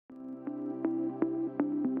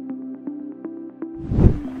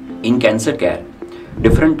In cancer care,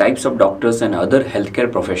 different types of doctors and other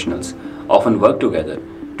healthcare professionals often work together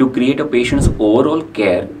to create a patient's overall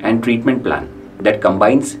care and treatment plan that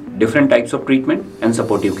combines different types of treatment and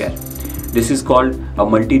supportive care. This is called a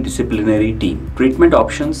multidisciplinary team. Treatment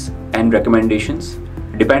options and recommendations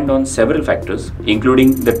depend on several factors,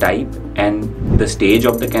 including the type and the stage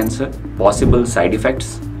of the cancer, possible side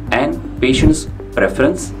effects, and patient's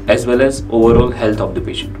preference as well as overall health of the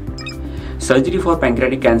patient. Surgery for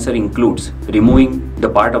pancreatic cancer includes removing the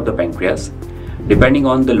part of the pancreas depending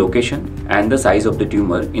on the location and the size of the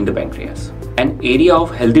tumor in the pancreas. An area of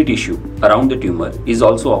healthy tissue around the tumor is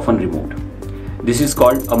also often removed. This is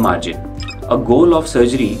called a margin. A goal of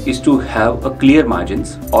surgery is to have a clear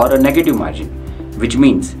margins or a negative margin, which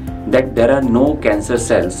means that there are no cancer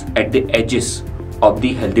cells at the edges of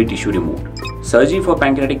the healthy tissue removed. Surgery for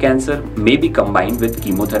pancreatic cancer may be combined with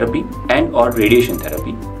chemotherapy and or radiation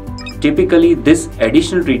therapy. Typically, these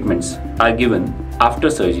additional treatments are given after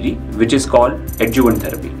surgery, which is called adjuvant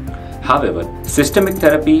therapy. However, systemic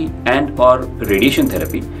therapy and or radiation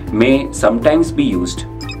therapy may sometimes be used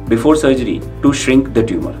before surgery to shrink the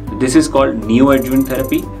tumor. This is called neoadjuvant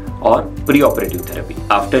therapy or preoperative therapy.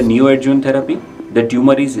 After neoadjuvant therapy, the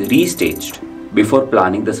tumor is restaged before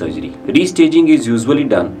planning the surgery. Restaging is usually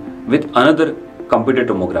done with another computed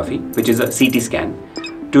tomography, which is a CT scan,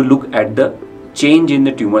 to look at the change in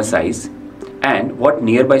the tumor size and what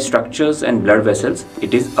nearby structures and blood vessels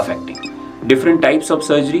it is affecting. Different types of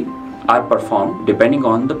surgery are performed depending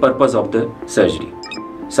on the purpose of the surgery.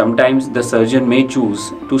 Sometimes the surgeon may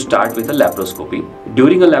choose to start with a laparoscopy.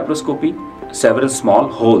 During a laparoscopy, several small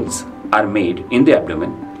holes are made in the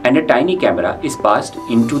abdomen and a tiny camera is passed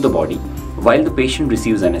into the body while the patient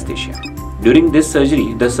receives anesthesia. During this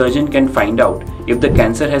surgery, the surgeon can find out if the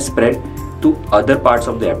cancer has spread to other parts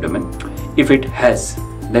of the abdomen. If it has,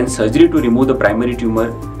 then surgery to remove the primary tumor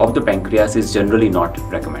of the pancreas is generally not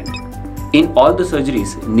recommended. In all the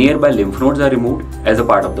surgeries, nearby lymph nodes are removed as a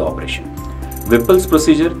part of the operation. Whipple's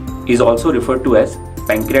procedure is also referred to as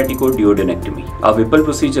pancreaticoduodenectomy. A Whipple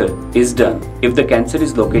procedure is done if the cancer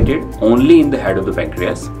is located only in the head of the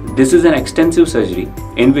pancreas. This is an extensive surgery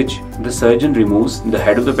in which the surgeon removes the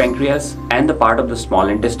head of the pancreas and the part of the small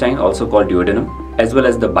intestine, also called duodenum, as well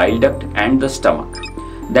as the bile duct and the stomach.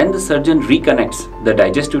 Then the surgeon reconnects the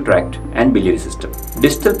digestive tract and biliary system.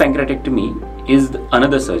 Distal pancreatectomy is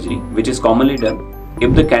another surgery which is commonly done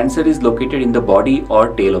if the cancer is located in the body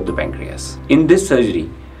or tail of the pancreas. In this surgery,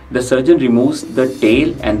 the surgeon removes the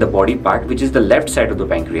tail and the body part, which is the left side of the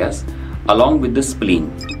pancreas, along with the spleen.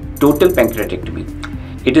 Total pancreatectomy.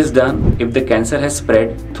 It is done if the cancer has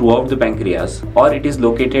spread throughout the pancreas or it is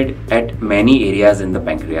located at many areas in the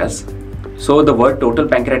pancreas. So the word total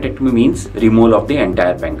pancreatectomy means removal of the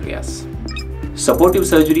entire pancreas. Supportive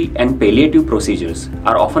surgery and palliative procedures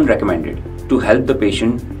are often recommended to help the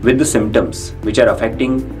patient with the symptoms which are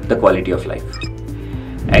affecting the quality of life.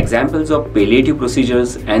 Examples of palliative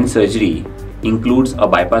procedures and surgery includes a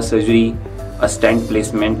bypass surgery, a stent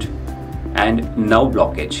placement, and nerve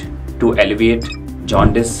blockage to alleviate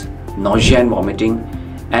jaundice, nausea and vomiting,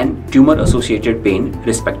 and tumor-associated pain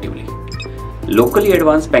respectively. Locally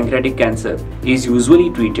advanced pancreatic cancer is usually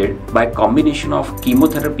treated by combination of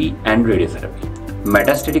chemotherapy and radiotherapy.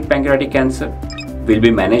 Metastatic pancreatic cancer will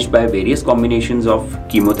be managed by various combinations of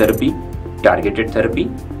chemotherapy, targeted therapy,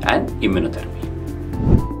 and immunotherapy.